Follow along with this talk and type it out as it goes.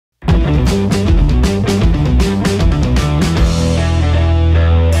Hey,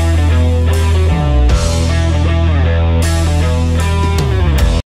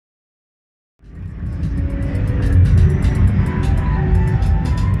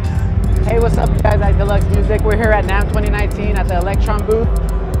 what's up guys at Deluxe Music? We're here at Namm 2019 at the Elektron booth.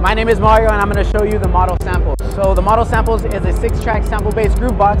 My name is Mario and I'm going to show you the model samples. So the model samples is a 6-track sample-based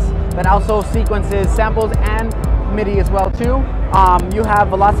groove box that also sequences samples and MIDI as well too. You have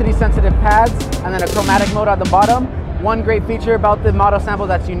velocity sensitive pads and then a chromatic mode at the bottom. One great feature about the model sample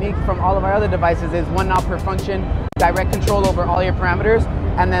that's unique from all of our other devices is 1 knob per function, direct control over all your parameters,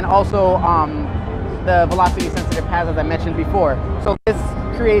 and then also the velocity sensitive pads as I mentioned before. So this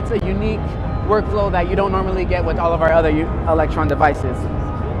creates a unique workflow that you don't normally get with all of our other Elektron devices.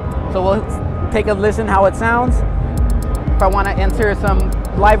 So we'll take a listen how it sounds. If I want to enter some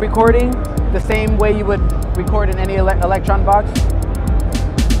live recording, the same way you would record in any Elektron box.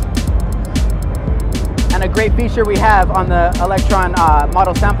 And a great feature we have on the Elektron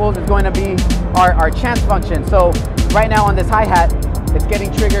model samples is going to be our chance function. So right now on this hi-hat, it's getting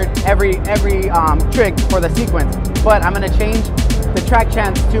triggered every trig for the sequence. But I'm going to change the track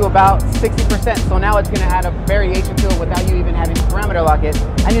chance to about 60%. So now it's going to add a variation to it without you even having to parameter lock it.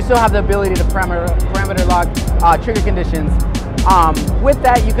 And you still have the ability to parameter lock trigger conditions. With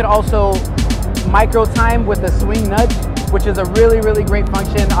that, you could also micro time with the swing nudge, which is a really great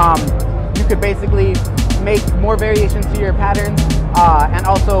function. You could basically make more variations to your patterns and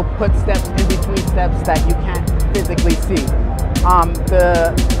also put steps in between steps that you can't physically see.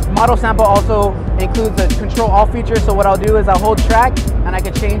 The model sample also includes a control all feature, so what I'll do is I'll hold track and I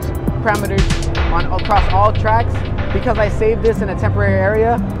can change parameters across all tracks. Because I saved this in a temporary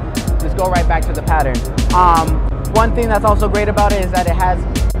area, just go right back to the pattern. One thing that's also great about it is that it has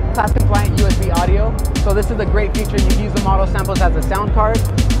class compliant USB audio. So this is a great feature. You can use the model samples as a sound card,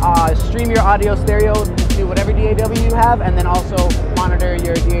 stream your audio stereo to whatever DAW you have, and then also monitor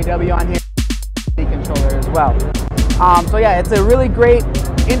your DAW on here, controller as well. So yeah, it's a really great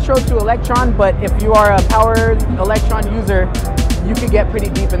intro to Elektron, but if you are a power Elektron user, you could get pretty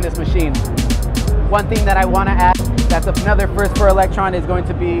deep in this machine. One thing that I want to add that's another first for Elektron is going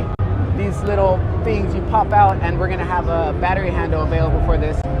to be these little things you pop out, and we're going to have a battery handle available for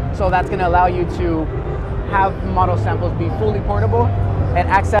this. So that's going to allow you to have model samples be fully portable. It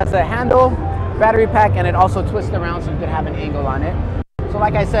acts as a handle, battery pack, and it also twists around so you can have an angle on it. So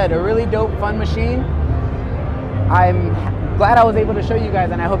like I said, a really dope, fun machine. I'm glad I was able to show you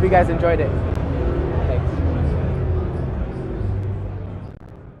guys, and I hope you guys enjoyed it.